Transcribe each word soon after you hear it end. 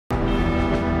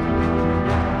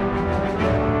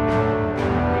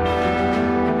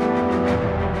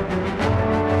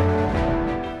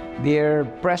Dear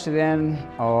President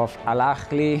of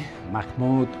Al-Ahly,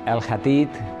 Mahmoud Al-Khatib,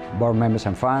 board members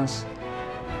and fans,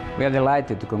 we are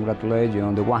delighted to congratulate you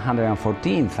on the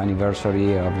 114th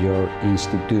anniversary of your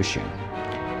institution.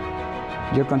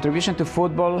 Your contribution to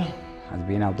football has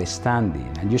been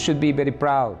outstanding, and you should be very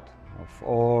proud of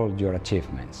all your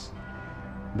achievements.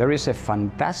 There is a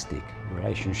fantastic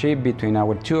relationship between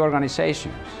our two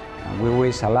organizations, and we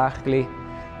wish Al-Ahly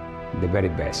the very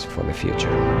best for the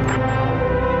future.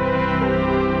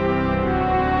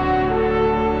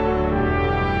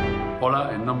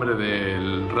 Hola, en nombre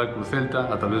del Real Club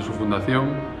Celta, a través de su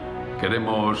fundación,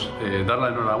 queremos dar la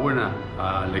enhorabuena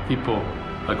al equipo,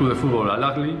 al Club de Fútbol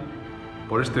Al-Ahly,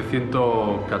 por este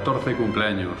 114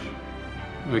 cumpleaños.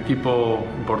 Un equipo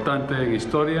importante en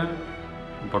historia,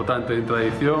 importante en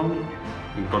tradición,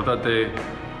 importante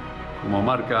como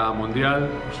marca mundial,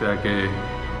 o sea que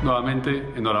nuevamente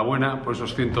enhorabuena por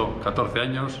esos 114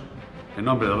 años en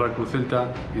nombre del Real Club Celta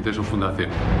y de su fundación.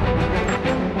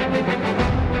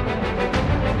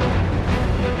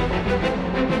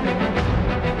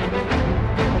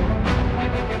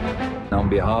 On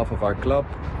behalf of our club,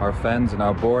 our fans and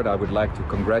our board, I would like to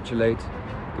congratulate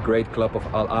the great club of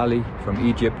Al-Ahly from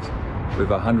Egypt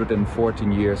with a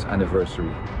 114 years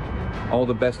anniversary. All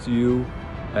the best to you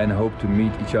and hope to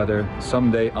meet each other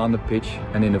someday on the pitch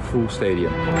and in a full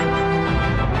stadium.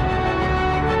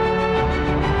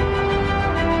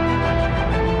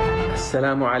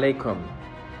 السلام عليكم.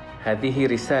 هذه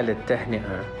رسالة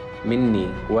تهنئة مني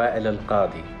وائل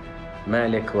القاضي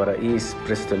مالك ورئيس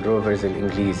بريستول روفرز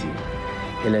الإنجليزي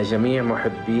إلى جميع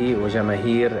محبي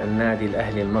وجماهير النادي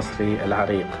الأهلي المصري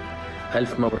العريق.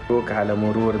 ألف مبروك على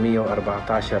مرور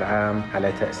 114 عام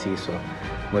على تأسيسه.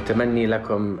 متمني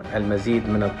لكم المزيد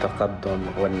من التقدم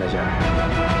والنجاح.